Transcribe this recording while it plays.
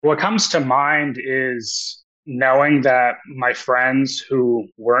What comes to mind is knowing that my friends who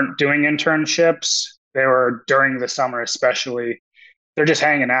weren't doing internships, they were during the summer especially, they're just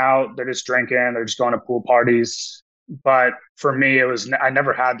hanging out, they're just drinking, they're just going to pool parties. But for me, I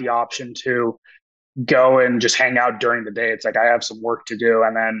never had the option to go and just hang out during the day. It's like I have some work to do,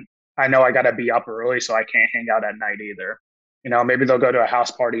 and then I know I got to be up early, so I can't hang out at night either. Maybe they'll go to a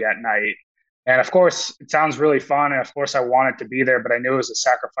house party at night. And of course, it sounds really fun. And of course, I wanted to be there, but I knew it was a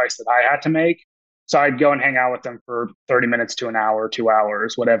sacrifice that I had to make. So I'd go and hang out with them for 30 minutes to an hour, 2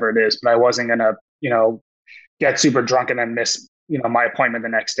 hours, whatever it is. But I wasn't going to, get super drunk and then miss, my appointment the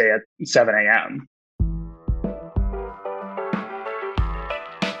next day at 7 a.m.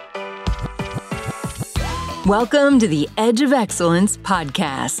 Welcome to the Edge of Excellence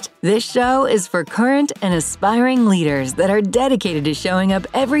podcast. This show is for current and aspiring leaders that are dedicated to showing up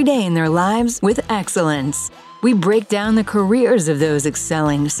every day in their lives with excellence. We break down the careers of those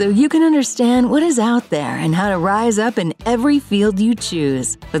excelling so you can understand what is out there and how to rise up in every field you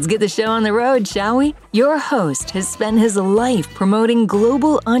choose. Let's get the show on the road, shall we? Your host has spent his life promoting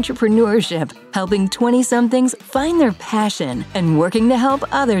global entrepreneurship, helping 20-somethings find their passion, and working to help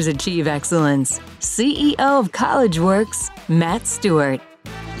others achieve excellence. CEO of CollegeWorks, Matt Stewart.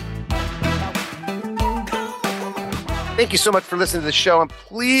 Thank you so much for listening to the show, and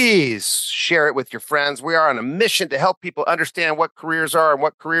please share it with your friends. We are on a mission to help people understand what careers are and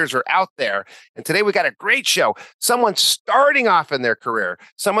what careers are out there. And today we got a great show. Someone starting off in their career,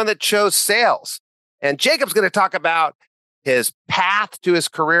 someone that chose sales. And Jacob's going to talk about his path to his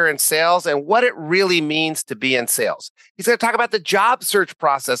career in sales and what it really means to be in sales. He's going to talk about the job search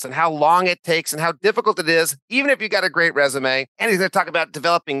process and how long it takes and how difficult it is, even if you got a great resume. And he's going to talk about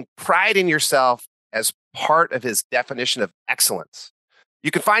developing pride in yourself as part of his definition of excellence.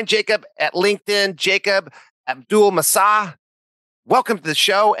 You can find Jacob at LinkedIn, Jacob Abdulmasih. Welcome to the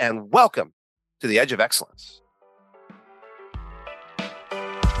show and welcome to the Edge of Excellence.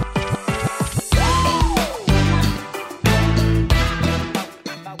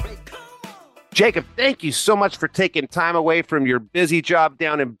 Jacob, thank you so much for taking time away from your busy job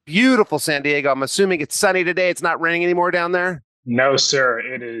down in beautiful San Diego. I'm assuming it's sunny today. It's not raining anymore down there? No, sir.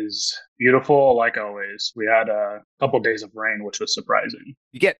 It is beautiful, like always. We had a couple days of rain, which was surprising.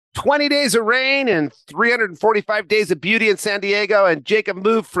 You get 20 days of rain and 345 days of beauty in San Diego. And Jacob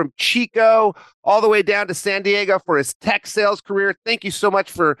moved from Chico all the way down to San Diego for his tech sales career. Thank you so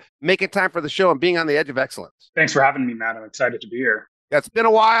much for making time for the show and being on the Edge of Excellence. Thanks for having me, Matt. I'm excited to be here. Yeah, it's been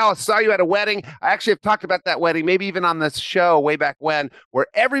a while. I saw you at a wedding. I actually have talked about that wedding, maybe even on this show way back when, where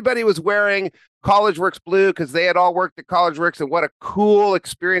everybody was wearing CollegeWorks blue because they had all worked at CollegeWorks. And what a cool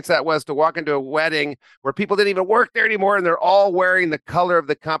experience that was to walk into a wedding where people didn't even work there anymore. And they're all wearing the color of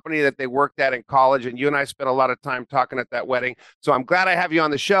the company that they worked at in college. And you and I spent a lot of time talking at that wedding. So I'm glad I have you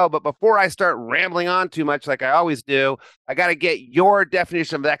on the show. But before I start rambling on too much, like I always do, I got to get your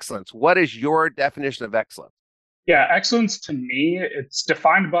definition of excellence. What is your definition of excellence? Yeah, excellence to me, it's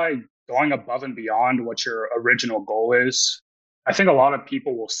defined by going above and beyond what your original goal is. I think a lot of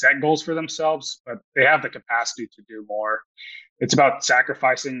people will set goals for themselves, but they have the capacity to do more. It's about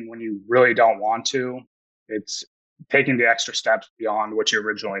sacrificing when you really don't want to. It's taking the extra steps beyond what you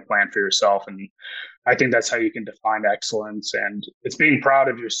originally planned for yourself. And I think that's how you can define excellence. And it's being proud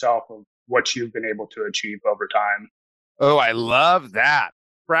of yourself of what you've been able to achieve over time. Oh, I love that.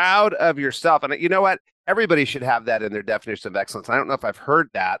 Proud of yourself. And you know what? Everybody should have that in their definition of excellence. I don't know if I've heard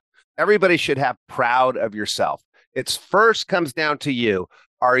that. Everybody should have proud of yourself. It's first comes down to you.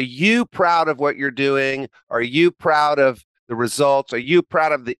 Are you proud of what you're doing? Are you proud of the results? Are you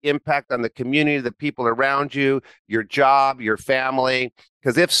proud of the impact on the community, the people around you, your job, your family?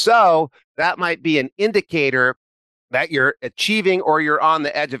 Because if so, that might be an indicator that you're achieving or you're on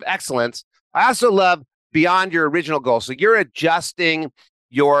the edge of excellence. I also love beyond your original goal. So you're adjusting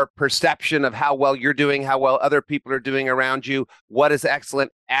your perception of how well you're doing, how well other people are doing around you, what is excellent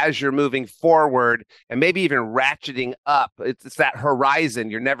as you're moving forward, and maybe even ratcheting up. It's that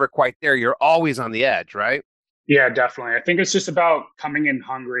horizon. You're never quite there. You're always on the edge, right? Yeah, definitely. I think it's just about coming in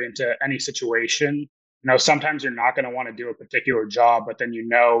hungry into any situation. Sometimes you're not going to want to do a particular job, but then you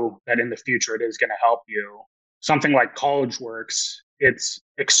know that in the future it is going to help you. Something like CollegeWorks, it's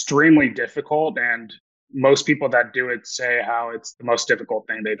extremely difficult, and most people that do it say how it's the most difficult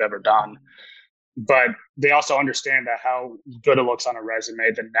thing they've ever done. But they also understand that how good it looks on a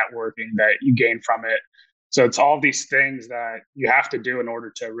resume, the networking that you gain from it. So it's all these things that you have to do in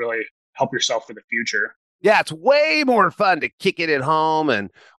order to really help yourself for the future. Yeah, it's way more fun to kick it at home and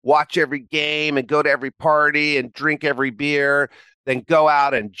watch every game and go to every party and drink every beer than go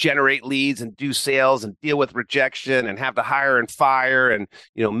out and generate leads and do sales and deal with rejection and have to hire and fire and,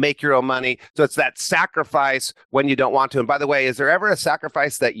 make your own money. So it's that sacrifice when you don't want to. And by the way, is there ever a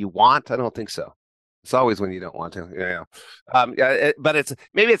sacrifice that you want? I don't think so. It's always when you don't want to. But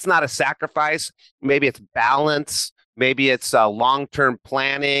maybe it's not a sacrifice. Maybe it's balance. Maybe it's long-term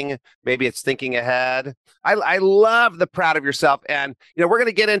planning. Maybe it's thinking ahead. I love the proud of yourself. And, we're going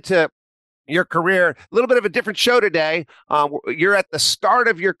to get into your career, a little bit of a different show today. You're at the start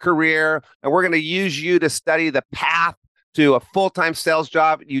of your career, and we're going to use you to study the path to a full-time sales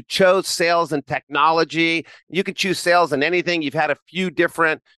job. You chose sales and technology. You can choose sales in anything. You've had a few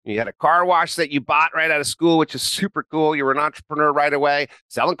different, you had a car wash that you bought right out of school, which is super cool. You were an entrepreneur right away,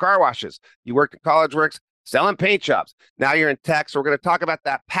 selling car washes. You worked at College Works, selling paint shops. Now you're in tech. So we're going to talk about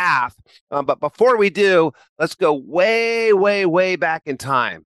that path. But before we do, let's go way, way, way back in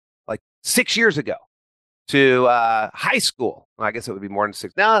time, like 6 years ago to high school. Well, I guess it would be more than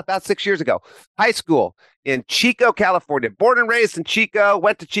six. No, about 6 years ago. High school in Chico, California. Born and raised in Chico,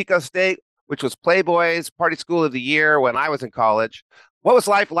 went to Chico State, which was Playboy's Party School of the Year when I was in college. What was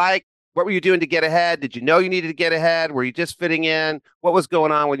life like? What were you doing to get ahead? Did you know you needed to get ahead? Were you just fitting in? What was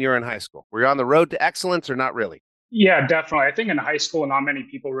going on when you were in high school? Were you on the road to excellence or not really? Yeah, definitely. I think in high school, not many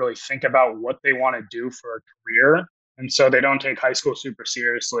people really think about what they want to do for a career. And so they don't take high school super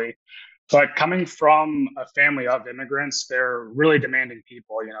seriously. But coming from a family of immigrants, they're really demanding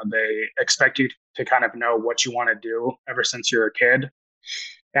people. They expect you to kind of know what you want to do ever since you're a kid.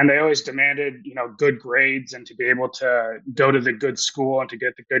 And they always demanded, good grades and to be able to go to the good school and to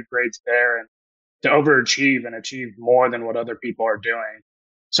get the good grades there and to overachieve and achieve more than what other people are doing.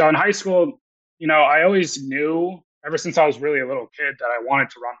 So in high school, I always knew ever since I was really a little kid that I wanted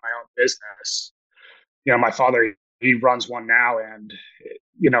to run my own business. My father, he runs one now, and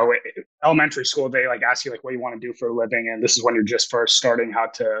elementary school, they ask you what you want to do for a living, and this is when you're just first starting how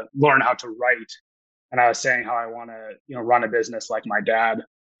to learn how to write. And I was saying how I want to run a business like my dad.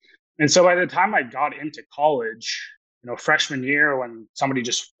 And so by the time I got into college, freshman year, when somebody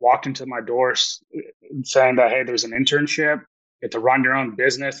just walked into my doors saying that, hey, there's an internship, you get to run your own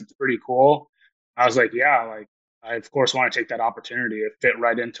business, it's pretty cool. I was like, yeah, I of course want to take that opportunity. It fit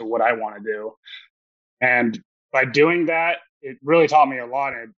right into what I want to do. And by doing that, it really taught me a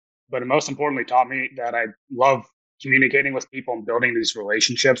lot. But it most importantly taught me that I love communicating with people and building these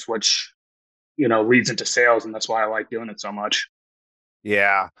relationships, which, leads into sales. And that's why I like doing it so much.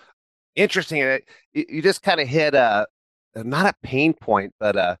 Yeah. Interesting. You just kind of hit not a pain point,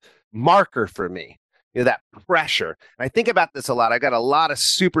 but a marker for me, that pressure. And I think about this a lot. I got a lot of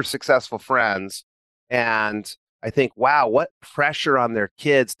super successful friends, and I think, wow, what pressure on their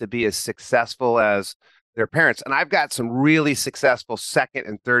kids to be as successful as their parents. And I've got some really successful second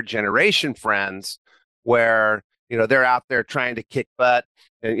and third generation friends where, they're out there trying to kick butt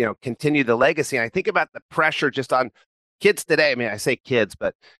and, continue the legacy. And I think about the pressure just on kids today. I mean, I say kids,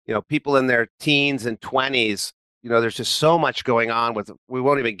 but, people in their teens and 20s, there's just so much going on we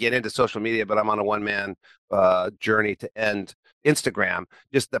won't even get into social media, but I'm on a one-man journey to end Instagram.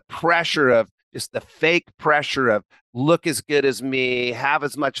 Just the pressure of just the fake pressure of look as good as me, have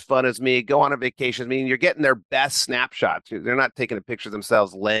as much fun as me, go on a vacation. I mean, you're getting their best snapshots. They're not taking a picture of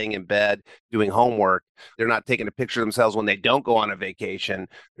themselves laying in bed doing homework. They're not taking a picture of themselves when they don't go on a vacation.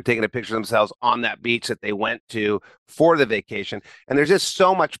 They're taking a picture of themselves on that beach that they went to for the vacation. And there's just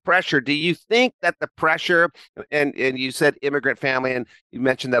so much pressure. Do you think that the pressure, and you said immigrant family, and you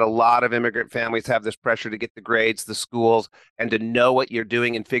mentioned that a lot of immigrant families have this pressure to get the grades, the schools, and to know what you're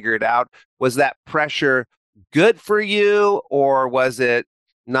doing and figure it out. Was that pressure good for you, or was it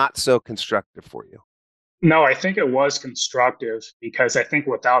not so constructive for you? No, I think it was constructive, because I think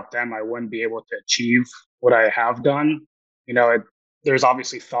without them, I wouldn't be able to achieve what I have done. There's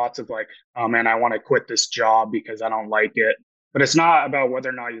obviously thoughts of oh man, I want to quit this job because I don't like it. But it's not about whether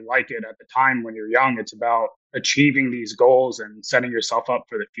or not you like it at the time when you're young. It's about achieving these goals and setting yourself up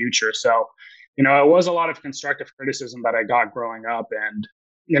for the future. So, it was a lot of constructive criticism that I got growing up, and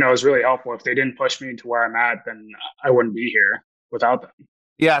it was really helpful. If they didn't push me to where I'm at, then I wouldn't be here without them.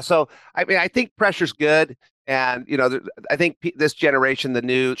 Yeah. So, I mean, I think pressure's good. And, I think this generation, the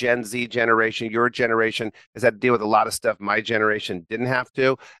new Gen Z generation, your generation, has had to deal with a lot of stuff my generation didn't have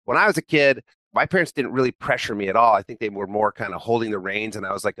to. When I was a kid, my parents didn't really pressure me at all. I think they were more kind of holding the reins, and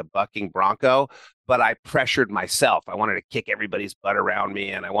I was like a bucking bronco, but I pressured myself. I wanted to kick everybody's butt around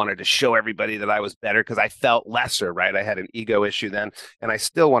me, and I wanted to show everybody that I was better because I felt lesser, right? I had an ego issue then, and I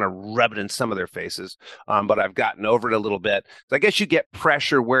still want to rub it in some of their faces, but I've gotten over it a little bit. So I guess you get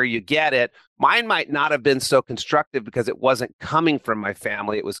pressure where you get it. Mine might not have been so constructive because it wasn't coming from my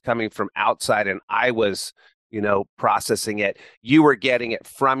family. It was coming from outside, and I was processing it. You were getting it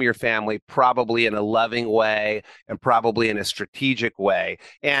from your family, probably in a loving way and probably in a strategic way.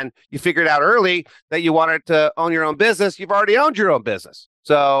 And you figured out early that you wanted to own your own business. You've already owned your own business.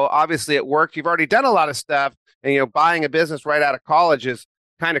 So obviously it worked. You've already done a lot of stuff. And, buying a business right out of college is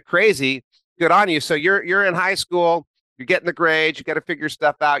kind of crazy. Good on you. So you're in high school. You're getting the grades. You got to figure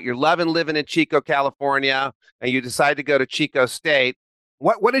stuff out. You're loving living in Chico, California, and you decide to go to Chico State.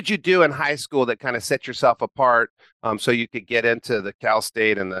 What did you do in high school that kind of set yourself apart so you could get into the Cal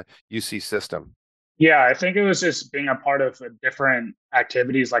State and the UC system? Yeah, I think it was just being a part of different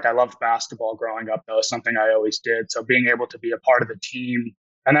activities. Like I loved basketball growing up. That was something I always did. So being able to be a part of the team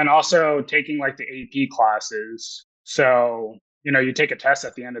and then also taking like the AP classes. So, you take a test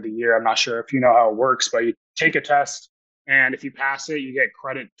at the end of the year. I'm not sure if you know how it works, but you take a test and if you pass it, you get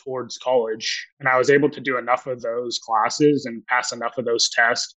credit towards college. And I was able to do enough of those classes and pass enough of those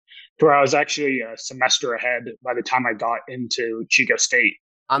tests to where I was actually a semester ahead by the time I got into Chico State.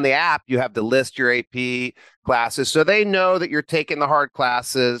 On the app, you have to list your AP classes. So they know that you're taking the hard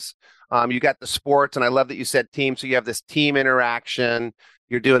classes. You got the sports, and I love that you said team. So you have this team interaction.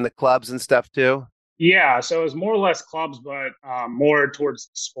 You're doing the clubs and stuff too? Yeah, so it was more or less clubs, but more towards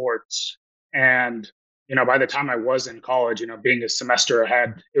sports. And by the time I was in college, being a semester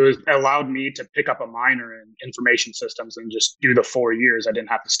ahead, it allowed me to pick up a minor in information systems and just do the 4 years. I didn't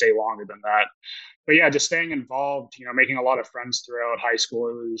have to stay longer than that. But yeah, just staying involved, making a lot of friends throughout high school.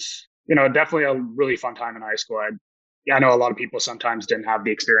 It was, definitely a really fun time in high school. I know a lot of people sometimes didn't have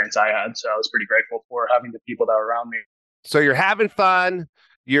the experience I had, so I was pretty grateful for having the people that were around me. So you're having fun.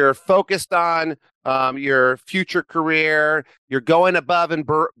 You're focused on your future career. You're going above and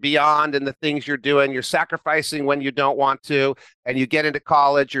beyond in the things you're doing. You're sacrificing when you don't want to. And you get into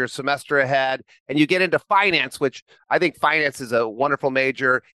college, you're a semester ahead, and you get into finance, which I think finance is a wonderful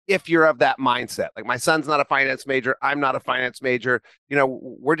major if you're of that mindset. Like my son's not a finance major. I'm not a finance major.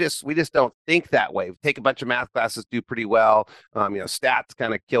 We just don't think that way. We take a bunch of math classes, do pretty well. Stats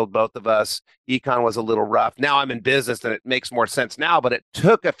kind of killed both of us. Econ was a little rough. Now I'm in business and it makes more sense now, but it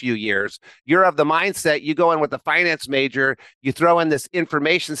took a few years. You're of the mindset, you go in with a finance major, you throw in this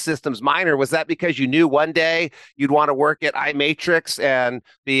information systems minor. Was that because you knew one day you'd want to work at iMatrix and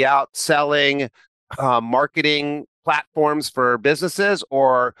be out selling marketing platforms for businesses,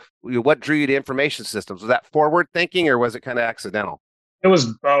 or what drew you to information systems? Was that forward thinking or was it kind of accidental? It was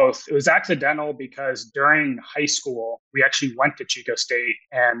both. It was accidental because during high school, we actually went to Chico State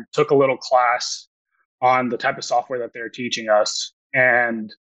and took a little class on the type of software that they're teaching us.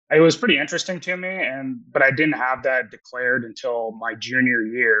 And it was pretty interesting to me. But I didn't have that declared until my junior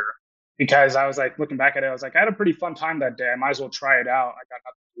year because I was like, looking back at it, I was like, I had a pretty fun time that day. I might as well try it out. I got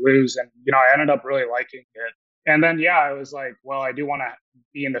nothing to lose. And, I ended up really liking it. And then, yeah, I was like, well, I do want to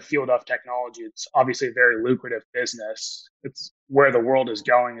be in the field of technology. It's obviously a very lucrative business. It's where the world is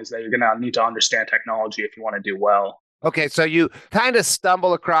going, is that you're going to need to understand technology if you want to do well. Okay, so you kind of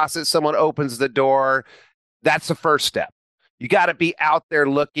stumble across it. Someone opens the door. That's the first step. You got to be out there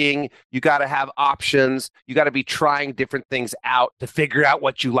looking. You got to have options. You got to be trying different things out to figure out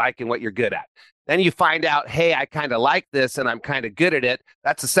what you like and what you're good at. Then you find out, hey, I kind of like this and I'm kind of good at it.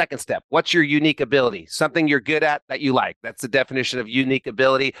 That's the second step. What's your unique ability? Something you're good at that you like. That's the definition of unique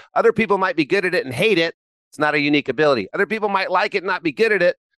ability. Other people might be good at it and hate it. It's not a unique ability. Other people might like it and not be good at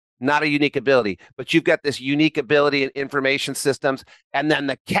it. Not a unique ability. But you've got this unique ability in information systems. And then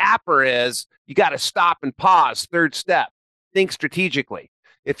the capper is you got to stop and pause. Third step. Think strategically.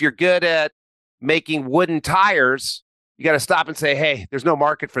 If you're good at making wooden tires, you got to stop and say, hey, there's no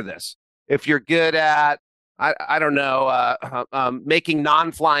market for this. If you're good at, I don't know, making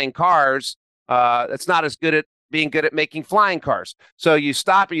non-flying cars, it's not as good at being good at making flying cars. So you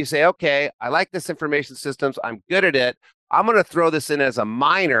stop and you say, okay, I like this information systems. I'm good at it. I'm going to throw this in as a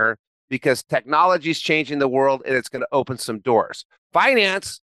minor because technology is changing the world and it's going to open some doors.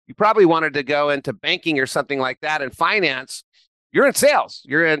 Finance, you probably wanted to go into banking or something like that. In finance, you're in sales.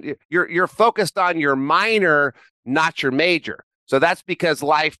 You're focused on your minor, not your major. So that's because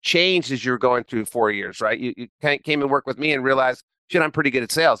life changed as you're going through 4 years, right? You came and worked with me and realized, shit, I'm pretty good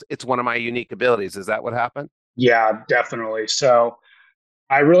at sales. It's one of my unique abilities. Is that what happened? Yeah, definitely. So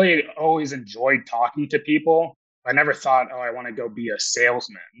I really always enjoyed talking to people. I never thought, oh, I want to go be a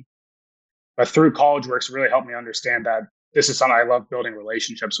salesman. But through CollegeWorks really helped me understand that this is something I love, building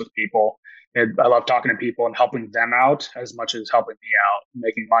relationships with people. And I love talking to people and helping them out as much as helping me out,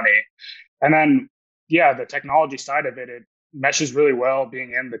 making money. And then, yeah, the technology side of it meshes really well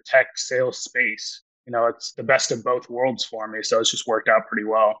being in the tech sales space. It's the best of both worlds for me. So it's just worked out pretty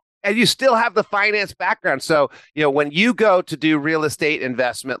well. And you still have the finance background. So, when you go to do real estate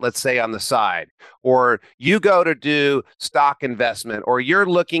investment, let's say on the side, or you go to do stock investment, or you're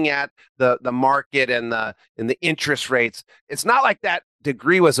looking at the market and the interest rates, it's not like that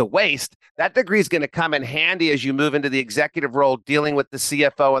degree was a waste. That degree is going to come in handy as you move into the executive role, dealing with the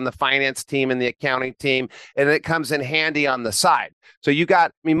CFO and the finance team and the accounting team, and it comes in handy on the side. So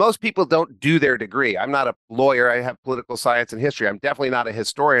most people don't do their degree. I'm not a lawyer. I have political science and history. I'm definitely not a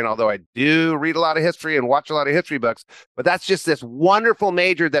historian, although I do read a lot of history and watch a lot of history books. But that's just this wonderful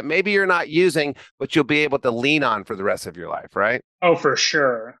major that maybe you're not using, but you'll be able to lean on for the rest of your life, right? Oh, for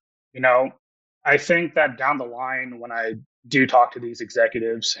sure. I think that down the line, when I do talk to these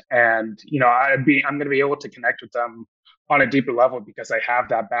executives, and I'm going to be able to connect with them on a deeper level because I have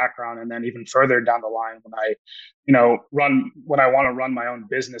that background. And then even further down the line, when I want to run my own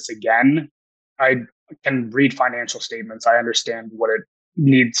business again, I can read financial statements. I understand what it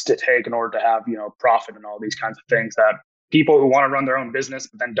needs to take in order to have profit and all these kinds of things that people who want to run their own business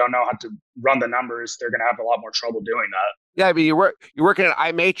but then don't know how to run the numbers, they're going to have a lot more trouble doing that. Yeah, I mean, you're working at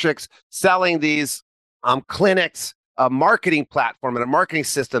iMatrix selling these clinics, a marketing platform and a marketing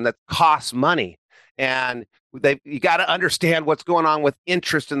system that costs money. And you got to understand what's going on with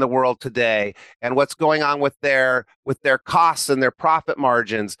interest in the world today, and what's going on with their costs and their profit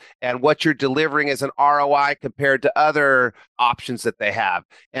margins, and what you're delivering as an ROI compared to other options that they have,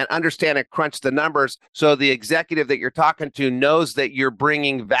 and understand and crunch the numbers so the executive that you're talking to knows that you're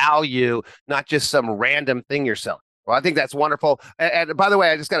bringing value, not just some random thing you're selling. Well, I think that's wonderful. And by the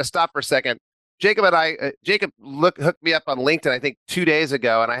way, I just got to stop for a second. Jacob hooked me up on LinkedIn, I think 2 days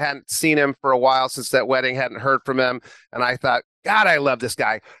ago, and I hadn't seen him for a while since that wedding, hadn't heard from him. And I thought, God, I love this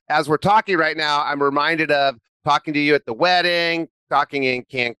guy. As we're talking right now, I'm reminded of talking to you at the wedding, talking in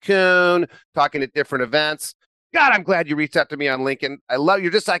Cancun, talking at different events. God, I'm glad you reached out to me on LinkedIn.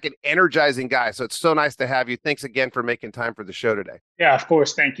 You're just like an energizing guy. So it's so nice to have you. Thanks again for making time for the show today. Yeah, of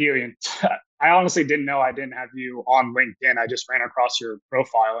course. Thank you. And I honestly didn't know I didn't have you on LinkedIn. I just ran across your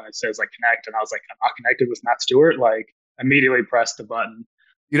profile and it says connect. And I was like, I'm not connected with Matt Stewart. Immediately pressed the button.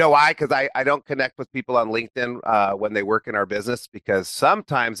 You know why? Because I don't connect with people on LinkedIn when they work in our business, because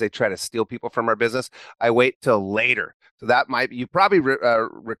sometimes they try to steal people from our business. I wait till later. So you probably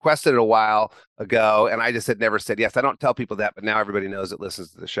requested it a while ago, and I just had never said yes. I don't tell people that, but now everybody knows that listens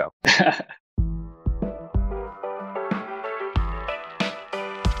to the show.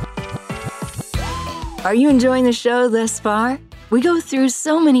 Are you enjoying the show thus far? We go through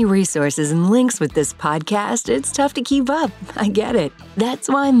so many resources and links with this podcast, it's tough to keep up. I get it. That's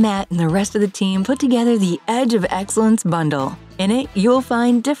why Matt and the rest of the team put together the Edge of Excellence bundle. In it, you'll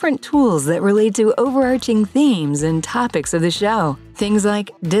find different tools that relate to overarching themes and topics of the show. Things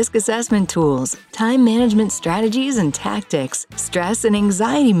like DISC assessment tools, time management strategies and tactics, stress and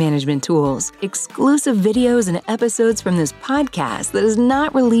anxiety management tools, exclusive videos and episodes from this podcast that is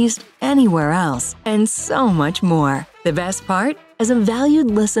not released anywhere else, and so much more. The best part? As a valued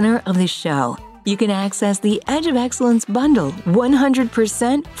listener of the show, you can access the Edge of Excellence bundle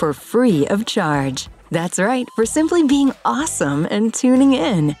 100% for free of charge. That's right, for simply being awesome and tuning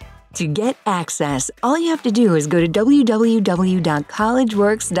in. To get access, all you have to do is go to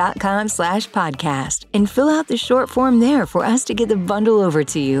www.collegeworks.com/podcast and fill out the short form there for us to get the bundle over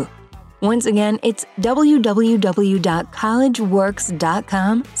to you. Once again, it's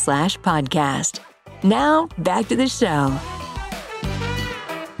www.collegeworks.com/podcast. Now, back to the show.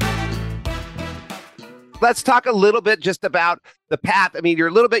 Let's talk a little bit just about the path. I mean, you're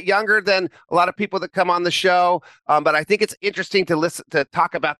a little bit younger than a lot of people that come on the show, but I think it's interesting to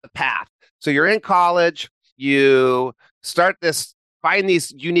talk about the path. So you're in college, you find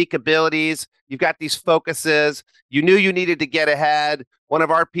these unique abilities, you've got these focuses, you knew you needed to get ahead. One of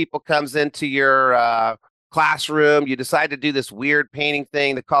our people comes into your classroom, you decide to do this weird painting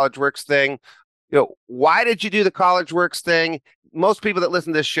thing, the College Works thing. Why did you do the College Works thing? Most people that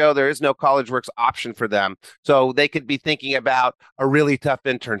listen to this show, there is no College Works option for them. So they could be thinking about a really tough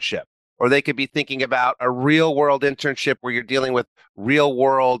internship, or they could be thinking about a real world internship where you're dealing with real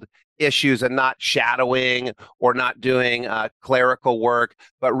world issues and not shadowing or not doing clerical work,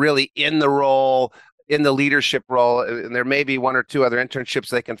 but really in the role, in the leadership role. And there may be one or two other internships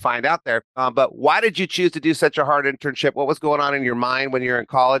they can find out there. But why did you choose to do such a hard internship? What was going on in your mind when you're in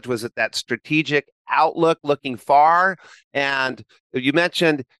college? Was it that strategic outlook, looking far? And you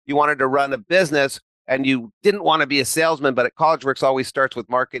mentioned you wanted to run a business and you didn't want to be a salesman, but at College Works always starts with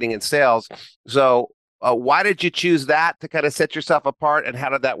marketing and sales. So why did you choose that to kind of set yourself apart, and how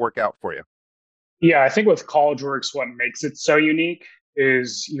did that work out for you? Yeah, I think with College Works, what makes it so unique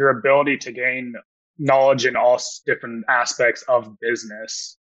is your ability to gain knowledge in all different aspects of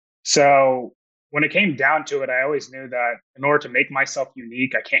business. So when it came down to it, I always knew that in order to make myself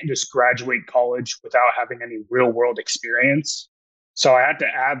unique, I can't just graduate college without having any real world experience. So I had to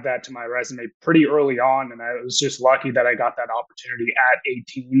add that to my resume pretty early on. And I was just lucky that I got that opportunity at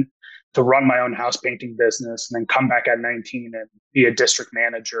 18 to run my own house painting business and then come back at 19 and be a district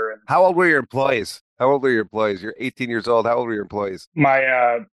manager. And How old were your employees? How old were your employees? You're 18 years old. How old were your employees?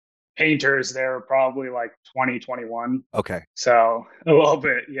 my painters, they were probably like 20, 21. Okay. So a little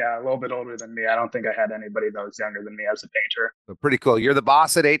bit, yeah, a little bit older than me. I don't think I had anybody that was younger than me as a painter. So pretty cool. You're the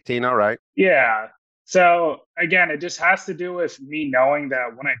boss at 18. All right. Yeah. So again, it just has to do with me knowing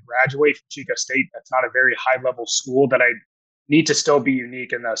that when I graduate from Chico State, that's not a very high level school, that I need to still be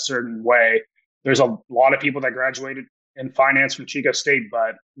unique in a certain way. There's a lot of people that graduated in finance from Chico State,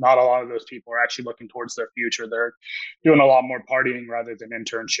 but not a lot of those people are actually looking towards their future. They're doing a lot more partying rather than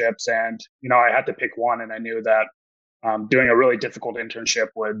internships. And, I had to pick one, and I knew that doing a really difficult internship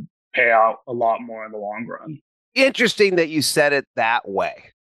would pay out a lot more in the long run. Interesting that you said it that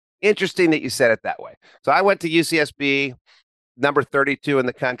way. Interesting that you said it that way. So I went to UCSB, number 32 in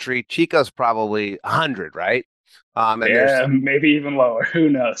the country. Chico's probably 100, right? And yeah, maybe even lower. Who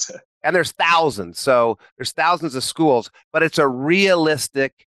knows? And there's thousands. So there's thousands of schools, but it's a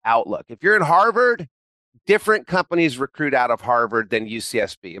realistic outlook. If you're in Harvard, different companies recruit out of Harvard than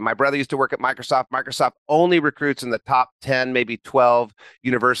UCSB. And my brother used to work at Microsoft. Microsoft only recruits in the top 10, maybe 12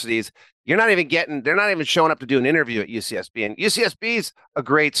 universities. They're not even showing up to do an interview at UCSB. And UCSB is a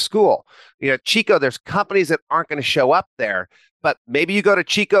great school. Chico, there's companies that aren't going to show up there. But maybe you go to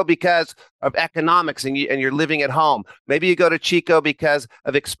Chico because of economics and you're living at home. Maybe you go to Chico because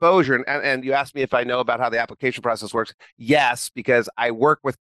of exposure. And you asked me if I know about how the application process works. Yes, because I work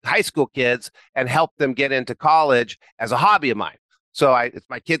with high school kids and help them get into college as a hobby of mine. So it's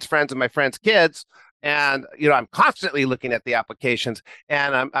my kids' friends and my friends' kids. And, I'm constantly looking at the applications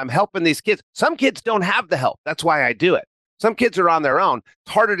and I'm helping these kids. Some kids don't have the help. That's why I do it. Some kids are on their own.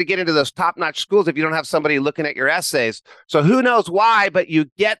 It's harder to get into those top-notch schools if you don't have somebody looking at your essays. So who knows why, but you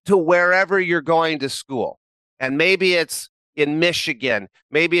get to wherever you're going to school. And maybe it's in Michigan.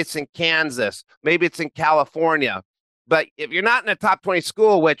 Maybe it's in Kansas. Maybe it's in California. But if you're not in a top 20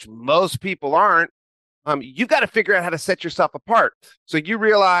 school, which most people aren't, you've got to figure out how to set yourself apart. So you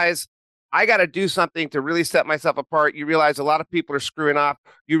realize, I got to do something to really set myself apart. You realize a lot of people are screwing off.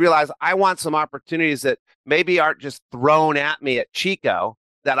 You realize I want some opportunities that maybe aren't just thrown at me at Chico,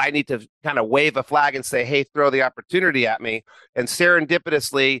 that I need to kind of wave a flag and say, hey, throw the opportunity at me. And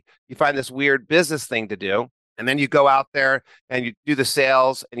serendipitously, you find this weird business thing to do. And then you go out there and you do the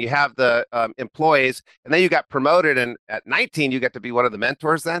sales and you have the employees, and then you got promoted. And at 19, you get to be one of the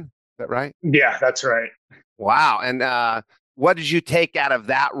mentors then. Is that right? Yeah, that's right. Wow. And what did you take out of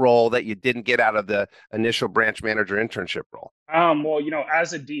that role that you didn't get out of the initial branch manager internship role? Well,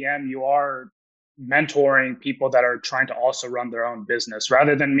 as a DM, you are mentoring people that are trying to also run their own business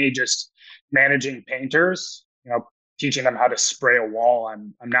rather than me just managing painters, teaching them how to spray a wall.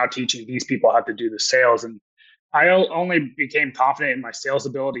 I'm now teaching these people how to do the sales. And I only became confident in my sales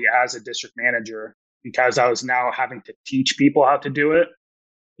ability as a district manager because I was now having to teach people how to do it.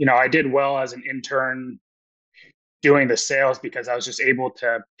 I did well as an intern doing the sales because I was just able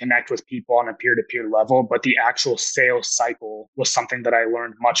to connect with people on a peer-to-peer level. But the actual sales cycle was something that I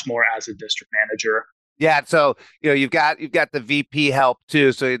learned much more as a district manager. Yeah. So, you've got the VP help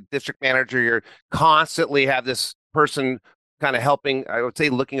too. So district manager, you're constantly have this person kind of helping, I would say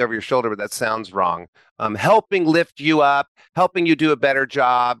looking over your shoulder, but that sounds wrong. Helping lift you up, helping you do a better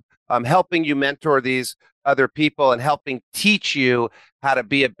job, helping you mentor these other people and helping teach you how to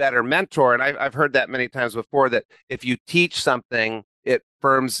be a better mentor. And I've heard that many times before, that if you teach something, it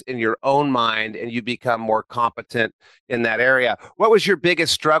firms in your own mind and you become more competent in that area. What was your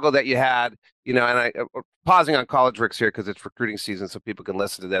biggest struggle that you had? And we're pausing on CollegeWorks here because it's recruiting season, so people can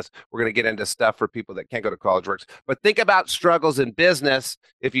listen to this. We're going to get into stuff for people that can't go to CollegeWorks. But think about struggles in business.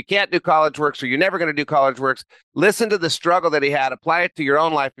 If you can't do CollegeWorks or you're never going to do CollegeWorks, listen to the struggle that he had. Apply it to your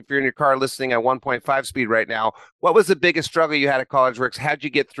own life. If you're in your car listening at 1.5 speed right now, what was the biggest struggle you had at CollegeWorks? How'd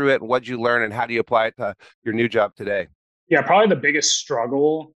you get through it? And what'd you learn? And how do you apply it to your new job today? Yeah, probably the biggest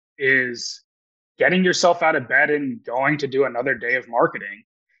struggle is getting yourself out of bed and going to do another day of marketing.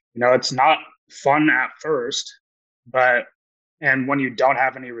 It's not fun at first, and when you don't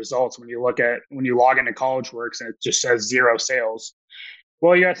have any results, when you log into CollegeWorks and it just says 0 sales,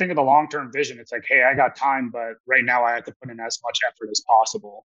 well, you got to think of the long-term vision. It's like, hey, I got time, but right now I have to put in as much effort as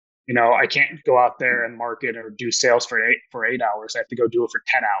possible. I can't go out there and market or do sales for 8 hours. I have to go do it for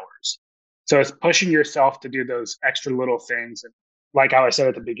 10 hours. So it's pushing yourself to do those extra little things. And like how I said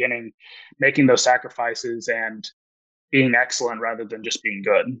at the beginning, making those sacrifices and being excellent rather than just being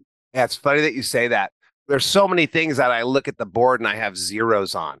good. Yeah, it's funny that you say that. There's so many things that I look at the board and I have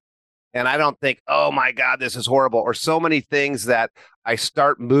zeros on. And I don't think, oh my God, this is horrible. Or so many things that I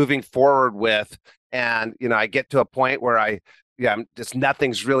start moving forward with. And, I get to a point where I'm just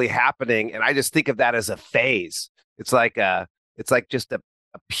nothing's really happening. And I just think of that as a phase. It's like just a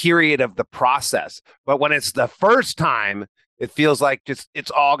period of the process. But when it's the first time, it feels like just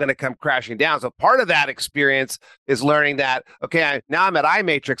it's all going to come crashing down. So part of that experience is learning that, okay, now I'm at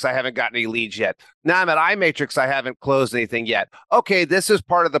iMatrix, I haven't gotten any leads yet. Now I'm at iMatrix, I haven't closed anything yet. Okay, this is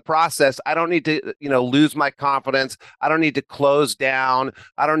part of the process. I don't need to, lose my confidence. I don't need to close down.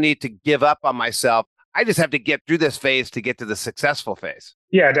 I don't need to give up on myself. I just have to get through this phase to get to the successful phase.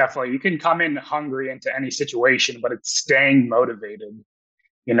 Yeah, definitely. You can come in hungry into any situation, but it's staying motivated.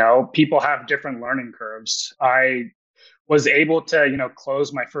 People have different learning curves. I was able to,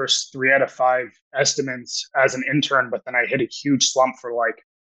 close my first 3 out of 5 estimates as an intern, but then I hit a huge slump for like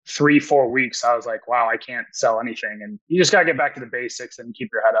 3-4 weeks. I was like, wow, I can't sell anything. And you just got to get back to the basics and keep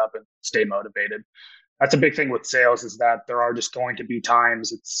your head up and stay motivated. That's a big thing with sales, is that there are just going to be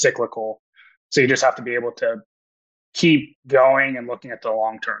times it's cyclical. So you just have to be able to keep going and looking at the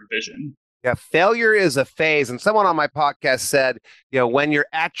long-term vision. Yeah, failure is a phase. And someone on my podcast said, when you're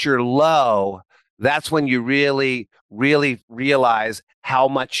at your low, that's when you really, really realize how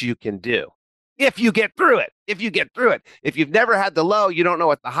much you can do. If you get through it. If you've never had the low, you don't know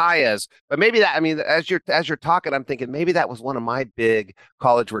what the high is. But maybe that, as you're talking, I'm thinking maybe that was one of my big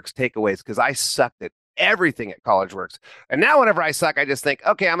CollegeWorks takeaways, because I sucked at everything at CollegeWorks. And now whenever I suck, I just think,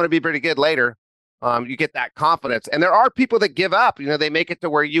 okay, I'm going to be pretty good later. You get that confidence. And there are people that give up. They make it to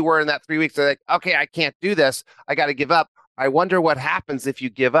where you were in that 3 weeks. They're like, okay, I can't do this. I got to give up. I wonder what happens if you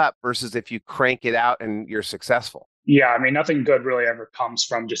give up versus if you crank it out and you're successful. Yeah, nothing good really ever comes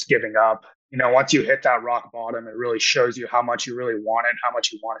from just giving up. Once you hit that rock bottom, it really shows you how much you really want it, how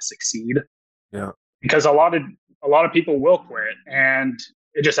much you want to succeed. Yeah. Because a lot of people will quit, and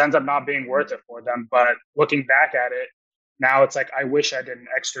it just ends up not being worth it for them. But looking back at it, now it's like, I wish I did an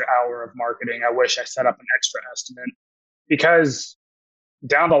extra hour of marketing. I wish I set up an extra estimate, because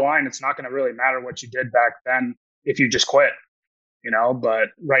down the line, it's not going to really matter what you did back then if you just quit, but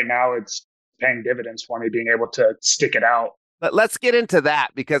right now it's paying dividends for me, being able to stick it out. But let's get into that,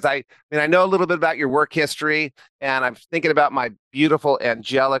 because I know a little bit about your work history, and I'm thinking about my beautiful,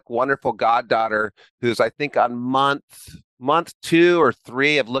 angelic, wonderful goddaughter, who's, I think, on month 2 or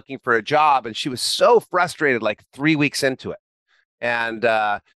 3 of looking for a job. And she was so frustrated, like 3 weeks into it. And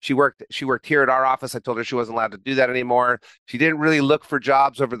she worked here at our office. I told her she wasn't allowed to do that anymore. She didn't really look for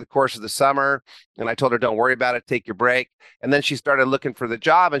jobs over the course of the summer. And I told her, don't worry about it, take your break. And then she started looking for the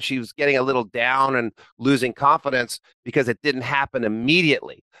job, and she was getting a little down and losing confidence because it didn't happen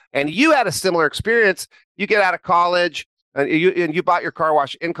immediately. And you had a similar experience. You get out of college, and you bought your car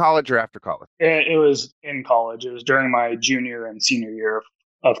wash in college or after college? It was in college. It was during my junior and senior year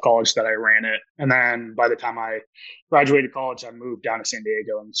of college that I ran it. And then by the time I graduated college, I moved down to San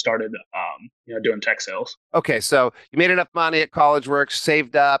Diego and started, doing tech sales. Okay. So you made enough money at CollegeWorks,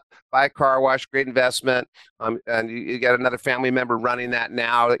 saved up, buy a car wash, great investment. And you got another family member running that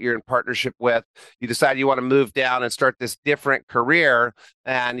now that you're in partnership with. You decide you want to move down and start this different career.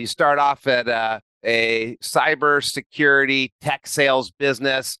 And you start off at a cybersecurity tech sales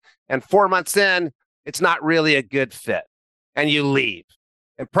business. And 4 months in, it's not really a good fit. And you leave.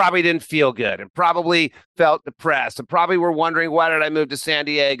 And probably didn't feel good, and probably felt depressed, and probably were wondering, why did I move to San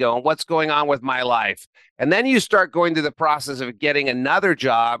Diego, and what's going on with my life? And then you start going through the process of getting another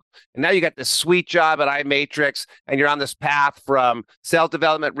job. And now you got this sweet job at iMatrix, and you're on this path from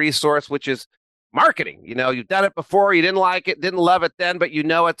self-development resource, which is marketing. You've done it before. You didn't like it, didn't love it then, but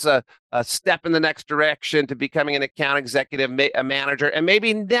it's a step in the next direction to becoming an account executive, a manager, and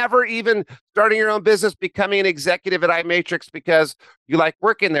maybe never even starting your own business, becoming an executive at iMatrix because you like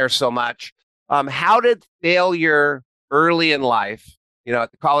working there so much. How did failure early in life,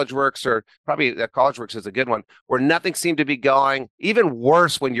 at the CollegeWorks, or probably the CollegeWorks is a good one, where nothing seemed to be going, even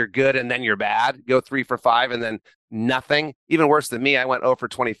worse when you're good and then you're bad, go 3 for 5 and then nothing, even worse than me, I went 0 for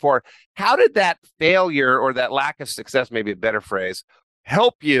 24. How did that failure, or that lack of success, maybe a better phrase,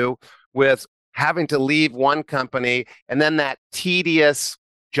 help you with having to leave one company and then that tedious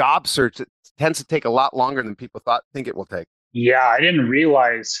job search that tends to take a lot longer than people think it will take? Yeah, I didn't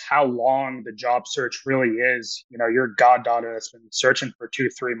realize how long the job search really is. Your goddaughter that's been searching for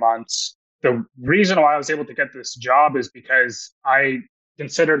 2-3 months. The reason why I was able to get this job is because I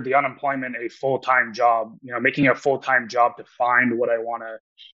considered the unemployment a full-time job, making a full-time job to find what I want to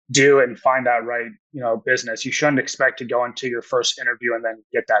do and find that right, business. You shouldn't expect to go into your first interview and then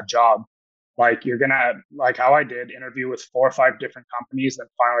get that job. Like you're gonna, like how I did, interview with 4 or 5 different companies, then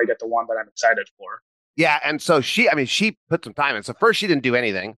finally get the one that I'm excited for. Yeah. And so she put some time in. So first she didn't do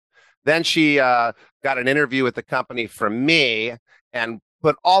anything. Then she got an interview with the company from me and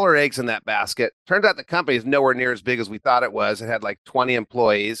put all her eggs in that basket. Turns out the company is nowhere near as big as we thought it was. It had like 20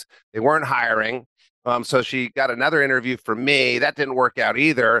 employees. They weren't hiring. So she got another interview from me. That didn't work out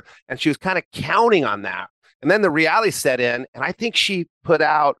either. And she was kind of counting on that. And then the reality set in. And I think she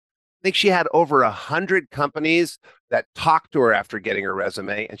had over 100 companies that talked to her after getting her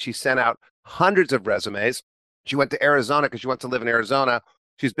resume. And she sent out hundreds of resumes. She went to Arizona because she wants to live in Arizona.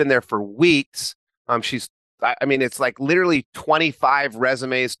 She's been there for weeks. It's like literally 25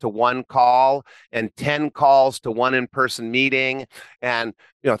 resumes to one call and 10 calls to one in-person meeting. And,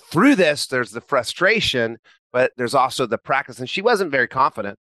 through this, there's the frustration, but there's also the practice. And she wasn't very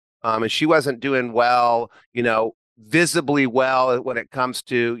confident. And she wasn't doing well, visibly well when it comes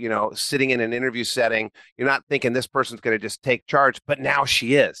to, sitting in an interview setting. You're not thinking this person's going to just take charge, but now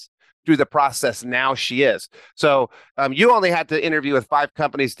she is. Through the process, now she is. So you only had to interview with 5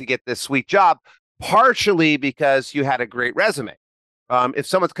 companies to get this sweet job, partially because you had a great resume. If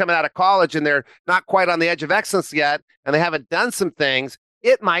someone's coming out of college and they're not quite on the edge of excellence yet, and they haven't done some things,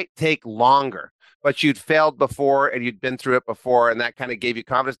 it might take longer. But you'd failed before and you'd been through it before, and that kind of gave you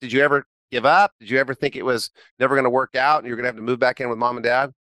confidence. Did you ever give up? Did you ever think it was never going to work out and you're going to have to move back in with mom and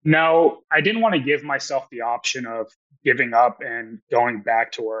dad? No, I didn't want to give myself the option of giving up and going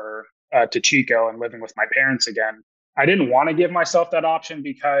back to Chico and living with my parents again. I didn't want to give myself that option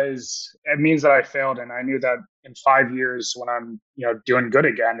because it means that I failed, and I knew that in 5 years when I'm doing good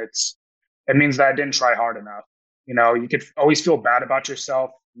again, it means that I didn't try hard enough. You could always feel bad about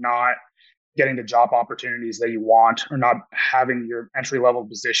yourself not getting the job opportunities that you want, or not having your entry level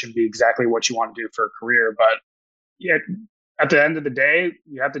position be exactly what you want to do for a career. But yeah, at the end of the day,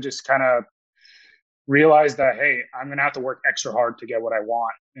 you have to just kind of realize that, hey, I'm going to have to work extra hard to get what I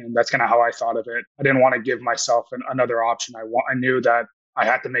want. And that's kind of how I thought of it. I didn't want to give myself another option. I knew that I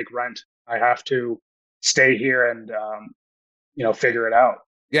had to make rent. I have to stay here and, figure it out.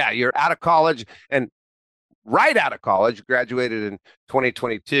 Yeah. You're out of college, and right out of college, graduated in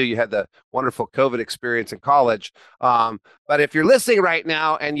 2022. You had the wonderful COVID experience in college. But if you're listening right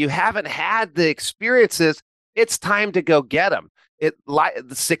now and you haven't had the experiences, it's time to go get them.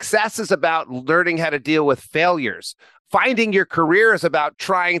 The success is about learning how to deal with failures. Finding your career is about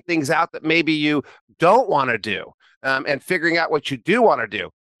trying things out that maybe you don't want to do, and figuring out what you do want to do.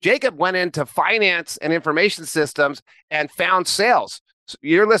 Jacob went into finance and information systems and found sales. So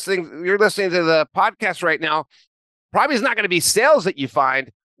you're listening to the podcast right now. Probably is not going to be sales that you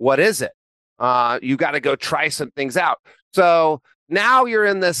find. What is it? You got to go try some things out. So now you're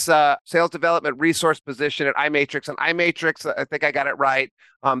in this sales development resource position at iMatrix. And iMatrix, I think I got it right.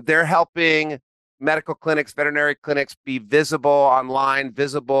 They're helping medical clinics, veterinary clinics be visible online,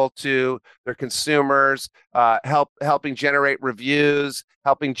 visible to their consumers, helping generate reviews,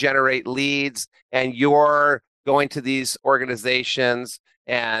 helping generate leads. And you're going to these organizations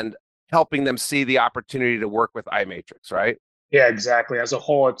and helping them see the opportunity to work with iMatrix, right? Yeah, exactly. As a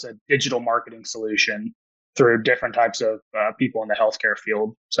whole, it's a digital marketing solution through different types of people in the healthcare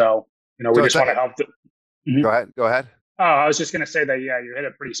field. So, we just want to help. Go ahead. Oh, I was just going to say that, yeah, you hit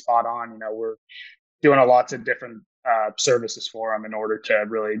it pretty spot on. We're doing lots of different services for them in order to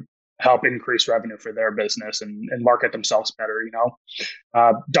really help increase revenue for their business and market themselves better.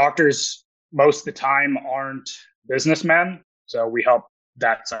 Doctors most of the time aren't businessmen, so we help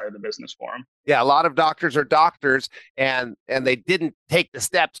that side of the business for them. Yeah, a lot of doctors are doctors, and they didn't take the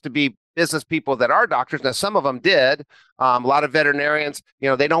steps to be business people that are doctors. Now, some of them did. A lot of veterinarians,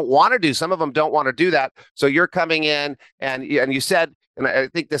 they don't want to do. Some of them don't want to do that. So you're coming in, and you said, and I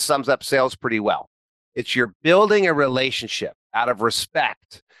think this sums up sales pretty well. It's you're building a relationship out of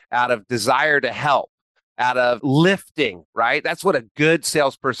respect, out of desire to help, out of lifting, right? That's what a good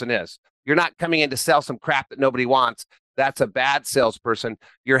salesperson is. You're not coming in to sell some crap that nobody wants. That's a bad salesperson.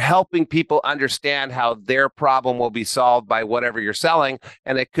 You're helping people understand how their problem will be solved by whatever you're selling.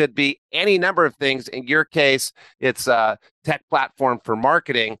 And it could be any number of things. In your case, it's a tech platform for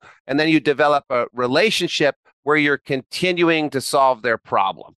marketing. And then you develop a relationship where you're continuing to solve their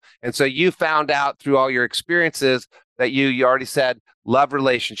problem. And so you found out through all your experiences that you already said, love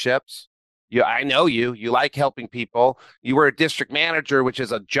relationships. I know you like helping people. You were a district manager, which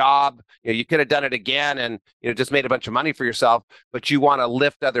is a job. You could have done it again and just made a bunch of money for yourself, but you want to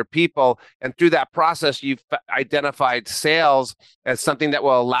lift other people. And through that process, you've identified sales as something that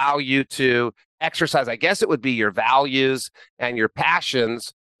will allow you to exercise, I guess it would be your values and your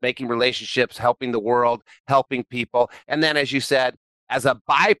passions, making relationships, helping the world, helping people. And then, as you said, as a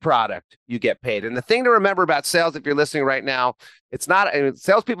byproduct, you get paid. And the thing to remember about sales, if you're listening right now, it's not, I mean,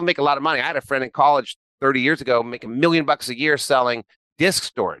 salespeople make a lot of money. I had a friend in college 30 years ago make $1 million a year selling disk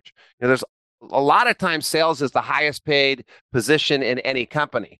storage. There's a lot of times sales is the highest paid position in any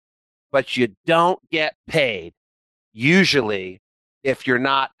company, but you don't get paid usually if you're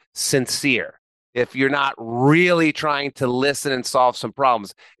not sincere, if you're not really trying to listen and solve some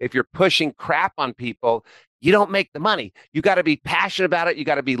problems, if you're pushing crap on people, you don't make the money. You got to be passionate about it. You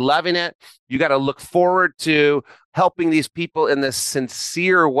got to be loving it. You got to look forward to helping these people in this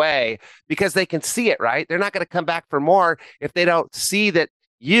sincere way because they can see it, right? They're not going to come back for more if they don't see that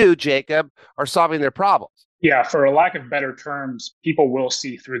you, Jacob, are solving their problems. Yeah, for a lack of better terms, people will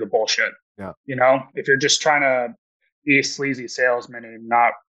see through the bullshit. Yeah. If you're just trying to be a sleazy salesman and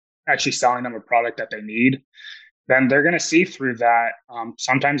not actually selling them a product that they need, then they're going to see through that.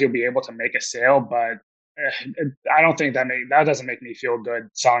 Sometimes you'll be able to make a sale, but I don't think that doesn't make me feel good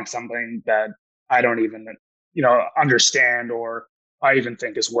selling something that I don't even, understand or I even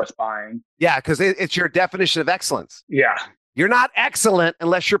think is worth buying. Yeah, because it's your definition of excellence. Yeah. You're not excellent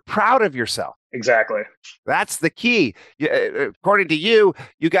unless you're proud of yourself. Exactly. That's the key. According to you,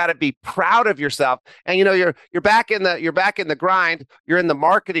 you got to be proud of yourself. And you're back in the grind. You're in the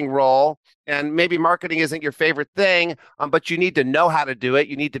marketing role, and maybe marketing isn't your favorite thing, but you need to know how to do it.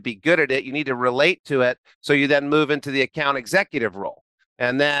 You need to be good at it. You need to relate to it. So you then move into the account executive role.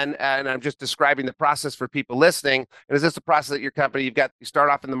 And I'm just describing the process for people listening. And is this a process at your company? You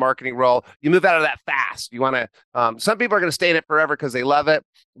start off in the marketing role. You move out of that fast. You want to, some people are going to stay in it forever because they love it,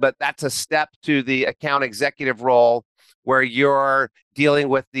 but that's a step to the account executive role where you're dealing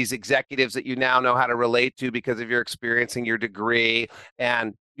with these executives that you now know how to relate to because of your experience and your degree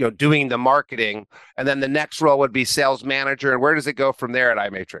and, doing the marketing. And then the next role would be sales manager. And where does it go from there at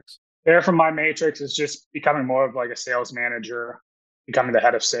iMatrix? There from iMatrix is just becoming more of like a sales manager, becoming the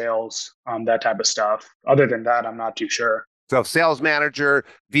head of sales, that type of stuff. Other than that, I'm not too sure. So sales manager,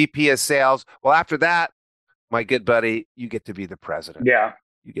 VP of sales. Well, after that, my good buddy, you get to be the president. Yeah.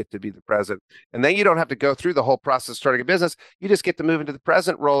 You get to be the president. And then you don't have to go through the whole process of starting a business. You just get to move into the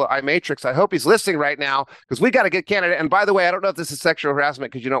president role at iMatrix. I hope he's listening right now because we got a good candidate. And by the way, I don't know if this is sexual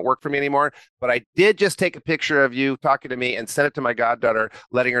harassment because you don't work for me anymore, but I did just take a picture of you talking to me and send it to my goddaughter,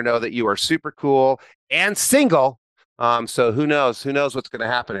 letting her know that you are super cool and single. So who knows what's going to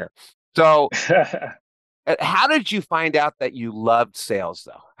happen here. So how did you find out that you loved sales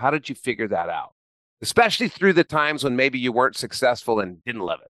though? How did you figure that out? Especially through the times when maybe you weren't successful and didn't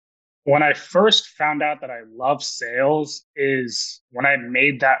love it. When I first found out that I love sales is when I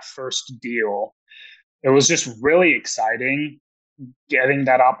made that first deal. It was just really exciting getting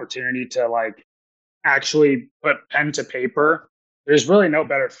that opportunity to like actually put pen to paper. There's really no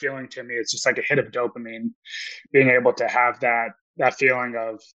better feeling to me. It's just like a hit of dopamine, being able to have that feeling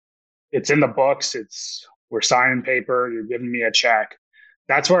of it's in the books, we're signing paper, you're giving me a check.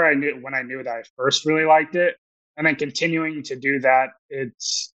 That's where I knew that I first really liked it. And then continuing to do that,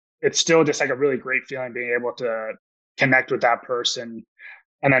 it's still just like a really great feeling being able to connect with that person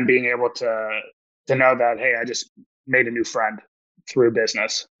and then being able to know that, hey, I just made a new friend through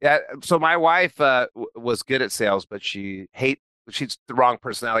business. Yeah. So my wife was good at sales, but she's the wrong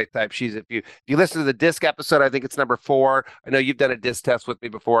personality type. If you listen to the DISC episode, I think it's number 4. I know you've done a DISC test with me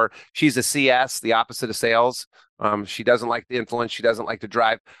before. She's a CS, the opposite of sales. She doesn't like the influence. She doesn't like to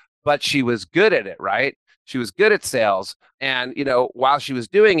drive, but she was good at it, right? She was good at sales. And, while she was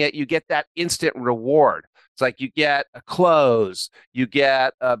doing it, you get that instant reward. It's like you get a close, you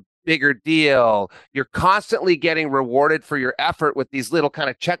get a bigger deal. You're constantly getting rewarded for your effort with these little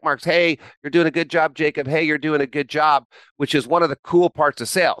kind of check marks. Hey, you're doing a good job, Jacob. Hey, you're doing a good job, which is one of the cool parts of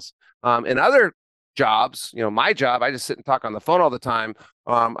sales. In other jobs, my job, I just sit and talk on the phone all the time.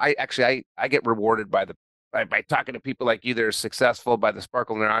 I get rewarded by talking to people like you that are successful, by the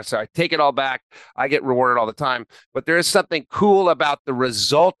sparkle in their eyes. So I take it all back. I get rewarded all the time. But there is something cool about the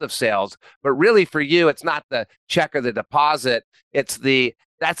result of sales. But really for you, it's not the check or the deposit.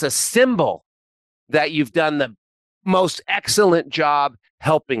 That's a symbol that you've done the most excellent job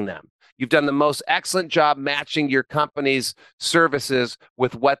helping them. You've done the most excellent job matching your company's services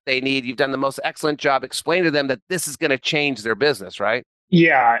with what they need. You've done the most excellent job explaining to them that this is going to change their business, right?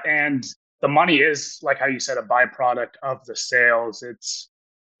 Yeah. And the money is, like how you said, a byproduct of the sales. It's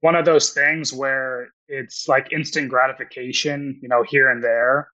one of those things where it's like instant gratification, here and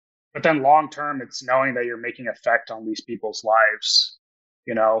there. But then long term, it's knowing that you're making effect on these people's lives.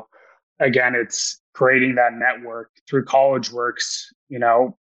 Again, it's creating that network through College Works.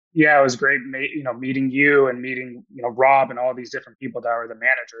 Yeah, it was great, meeting you and meeting, Rob and all these different people that were the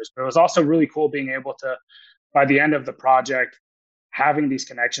managers. But it was also really cool being able to, by the end of the project, having these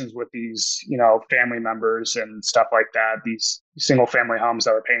connections with these, family members and stuff like that, these single family homes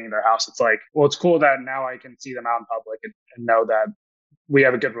that are painting their house, it's like, well, it's cool that now I can see them out in public and know that we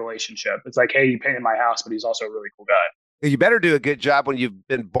have a good relationship. It's like, hey, you painted my house, but he's also a really cool guy. You better do a good job when you've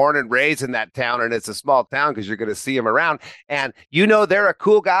been born and raised in that town and it's a small town, because you're going to see them around and they're a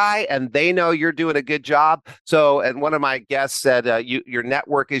cool guy and they know you're doing a good job. So, and one of my guests said, your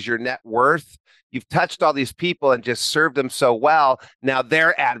network is your net worth. You've touched all these people and just served them so well. Now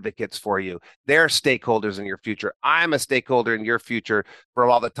they're advocates for you. They're stakeholders in your future. I'm a stakeholder in your future for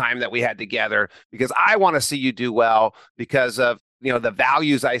all the time that we had together, because I want to see you do well because of the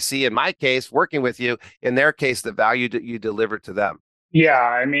values I see in my case working with you, in their case, the value that you deliver to them. Yeah.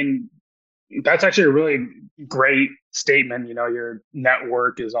 I mean, that's actually a really great statement. Your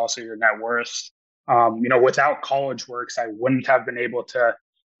network is also your net worth. Without College Works, I wouldn't have been able to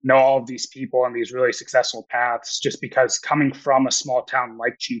know all of these people and these really successful paths, just because coming from a small town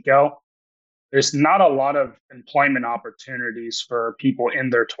like Chico, there's not a lot of employment opportunities for people in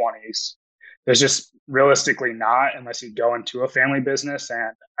their 20s. There's just realistically not, unless you go into a family business.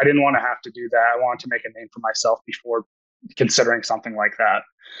 And I didn't want to have to do that. I wanted to make a name for myself before considering something like that.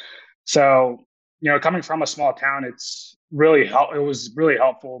 So, coming from a small town, it was really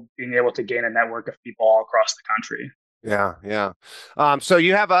helpful being able to gain a network of people all across the country. Yeah. So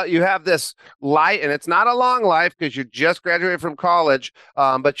you have this life, and it's not a long life because you just graduated from college,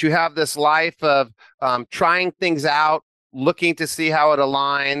 but you have this life of trying things out, looking to see how it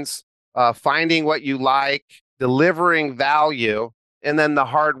aligns, finding what you like, delivering value, and then the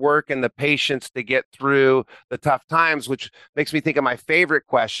hard work and the patience to get through the tough times, which makes me think of my favorite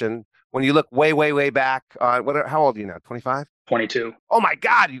question. When you look way, way, way back, how old are you now? 25? 22. Oh my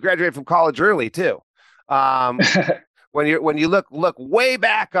God, you graduated from college early too. When you look way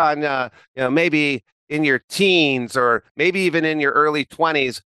back on maybe in your teens or maybe even in your early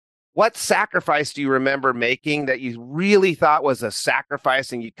 20s, what sacrifice do you remember making that you really thought was a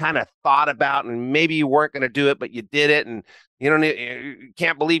sacrifice and you kind of thought about, and maybe you weren't going to do it, but you did it, and you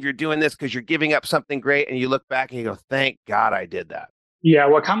can't believe you're doing this because you're giving up something great, and you look back and you go, thank God I did that. Yeah,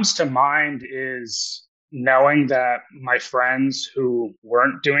 what comes to mind is knowing that my friends who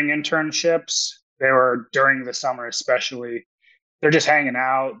weren't doing internships, they were during the summer especially, they're just hanging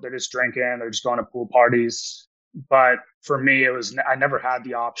out, they're just drinking, they're just going to pool parties. But for me, I never had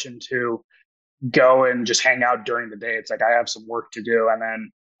the option to go and just hang out during the day. It's like I have some work to do, and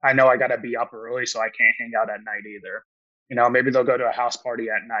then I know I got to be up early, so I can't hang out at night either. Maybe they'll go to a house party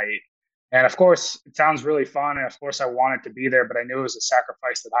at night. And of course, it sounds really fun. And of course, I wanted to be there, but I knew it was a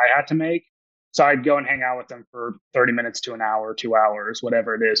sacrifice that I had to make. So I'd go and hang out with them for 30 minutes to an hour, 2 hours,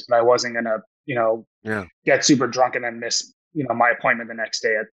 whatever it is. But I wasn't going to, get super drunk and then miss, my appointment the next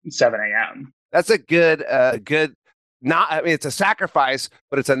day at 7 a.m. That's a good, it's a sacrifice,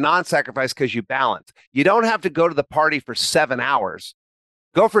 but it's a non-sacrifice because you balance. You don't have to go to the party for 7 hours.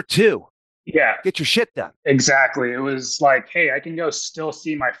 Go for 2. Yeah. Get your shit done. Exactly. It was like, hey, I can go still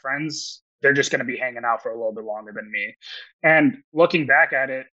see my friends. They're just going to be hanging out for a little bit longer than me. And looking back at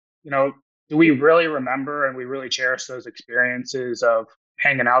it, do we really remember and we really cherish those experiences of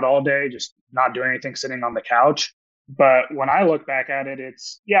hanging out all day, just not doing anything, sitting on the couch? But when I look back at it,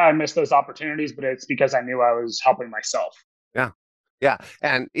 I missed those opportunities, but it's because I knew I was helping myself. Yeah.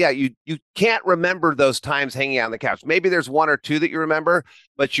 And you can't remember those times hanging out on the couch. Maybe there's 1 or 2 that you remember,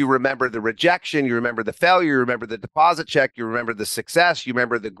 but you remember the rejection, you remember the failure, you remember the deposit check, you remember the success, you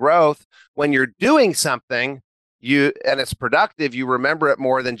remember the growth. When you're doing something, and it's productive, you remember it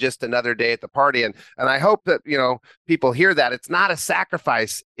more than just another day at the party. And I hope that, people hear that. It's not a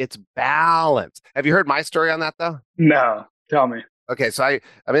sacrifice, it's balance. Have you heard my story on that though? No, tell me. Okay, so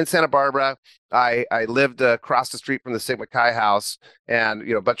I'm in Santa Barbara. I lived across the street from the Sigma Chi house, and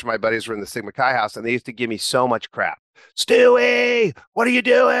a bunch of my buddies were in the Sigma Chi house, and they used to give me so much crap. Stewie, what are you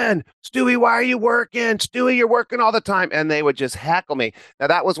doing? Stewie, why are you working? Stewie, you're working all the time. And they would just heckle me. Now,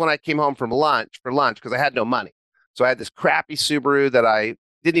 that was when I came home from lunch because I had no money. So I had this crappy Subaru that I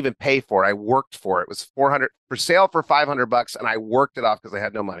didn't even pay for. I worked for it. It was $400 for sale for $500, and I worked it off because I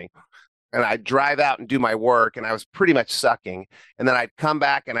had no money. And I'd drive out and do my work, and I was pretty much sucking. And then I'd come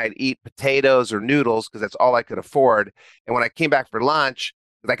back and I'd eat potatoes or noodles because that's all I could afford. And when I came back for lunch,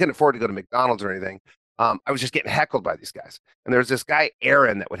 because I couldn't afford to go to McDonald's or anything, I was just getting heckled by these guys. And there was this guy,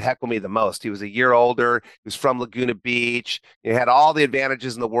 Aaron, that would heckle me the most. He was a year older. He was from Laguna Beach. He had all the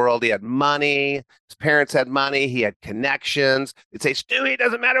advantages in the world. He had money. His parents had money. He had connections. They'd say, Stewie, it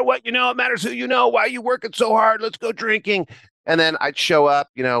doesn't matter what you know. It matters who you know. Why are you working so hard? Let's go drinking. And then I'd show up,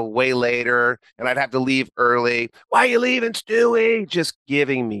 way later, and I'd have to leave early. Why are you leaving, Stewie? Just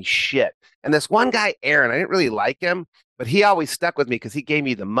giving me shit. And this one guy, Aaron, I didn't really like him, but he always stuck with me because he gave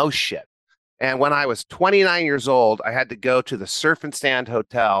me the most shit. And when I was 29 years old, I had to go to the Surf and Sand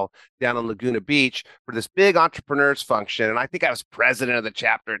Hotel down on Laguna Beach for this big entrepreneurs function. And I think I was president of the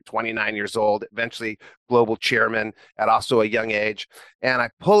chapter at 29 years old, eventually global chairman at also a young age. And I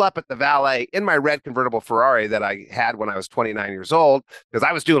pull up at the valet in my red convertible Ferrari that I had when I was 29 years old, because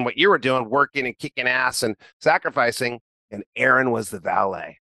I was doing what you were doing, working and kicking ass and sacrificing. And Aaron was the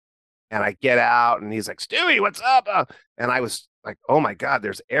valet. And I get out and he's like, Stewie, what's up? And I was like, oh my God,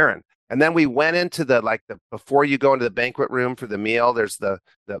 there's Aaron. And then we went into the before you go into the banquet room for the meal, there's the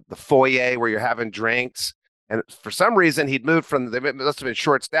foyer where you're having drinks. And for some reason, he'd moved from, they must have been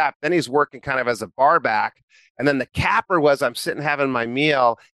short staffed. Then he's working kind of as a bar back. And then the capper was, I'm sitting having my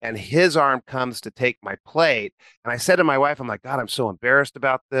meal and his arm comes to take my plate. And I said to my wife, I'm like, God, I'm so embarrassed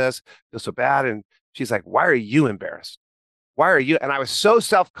about this. I feel so bad. And she's like, why are you embarrassed? Why are you? And I was so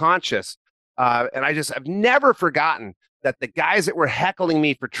self-conscious. And I've never forgotten that the guys that were heckling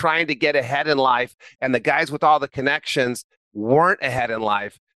me for trying to get ahead in life and the guys with all the connections weren't ahead in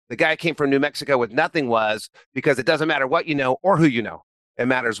life. The guy came from New Mexico with nothing was, because it doesn't matter what you know or who you know. It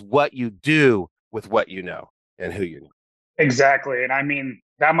matters what you do with what you know and who you know. Exactly. And I mean,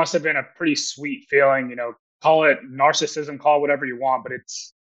 that must have been a pretty sweet feeling, call it narcissism, call it whatever you want, but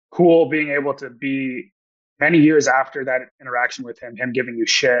it's cool being able to be many years after that interaction with him giving you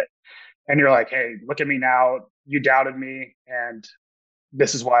shit. And you're like, hey, look at me now. You doubted me, and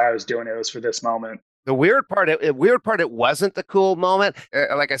this is why I was doing it. It was for this moment. The weird part, it wasn't the cool moment.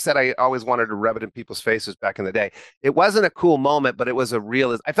 Like I said, I always wanted to rub it in people's faces back in the day. It wasn't a cool moment, but it was a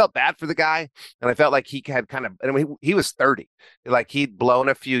real. I felt bad for the guy, and I felt like he had kind of. I mean, he was 30, like he'd blown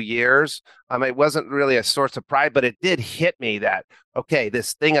a few years. It wasn't really a source of pride, but it did hit me that, okay,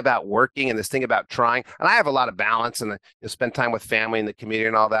 this thing about working and this thing about trying, and I have a lot of balance and spend time with family and the community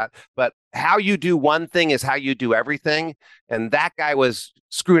and all that. But how you do one thing is how you do everything. And that guy was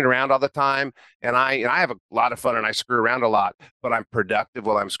screwing around all the time. And I have a lot of fun and I screw around a lot, but I'm productive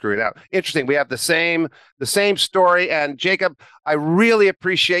while I'm screwing out. Interesting. We have the same story. And Jacob, I really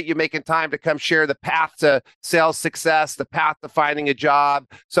appreciate you making time to come share the path to sales success, the path to finding a job,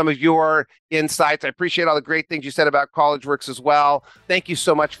 some of your insights. I appreciate all the great things you said about College Works as well. Thank you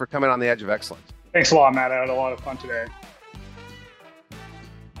so much for coming on The Edge of Excellence. Thanks a lot, Matt. I had a lot of fun today.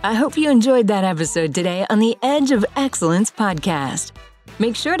 I hope you enjoyed that episode today on the Edge of Excellence podcast.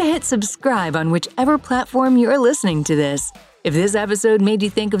 Make sure to hit subscribe on whichever platform you're listening to this. If this episode made you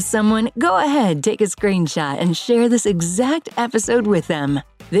think of someone, go ahead, take a screenshot and share this exact episode with them.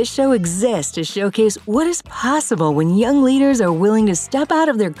 This show exists to showcase what is possible when young leaders are willing to step out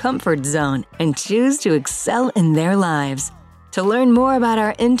of their comfort zone and choose to excel in their lives. To learn more about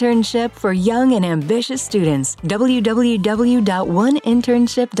our internship for young and ambitious students,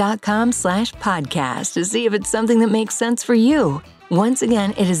 www.oneinternship.com/podcast to see if it's something that makes sense for you. Once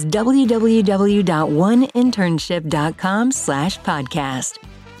again, it is www.oneinternship.com/podcast.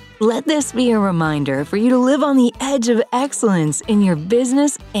 Let this be a reminder for you to live on the edge of excellence in your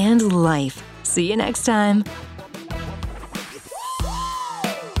business and life. See you next time.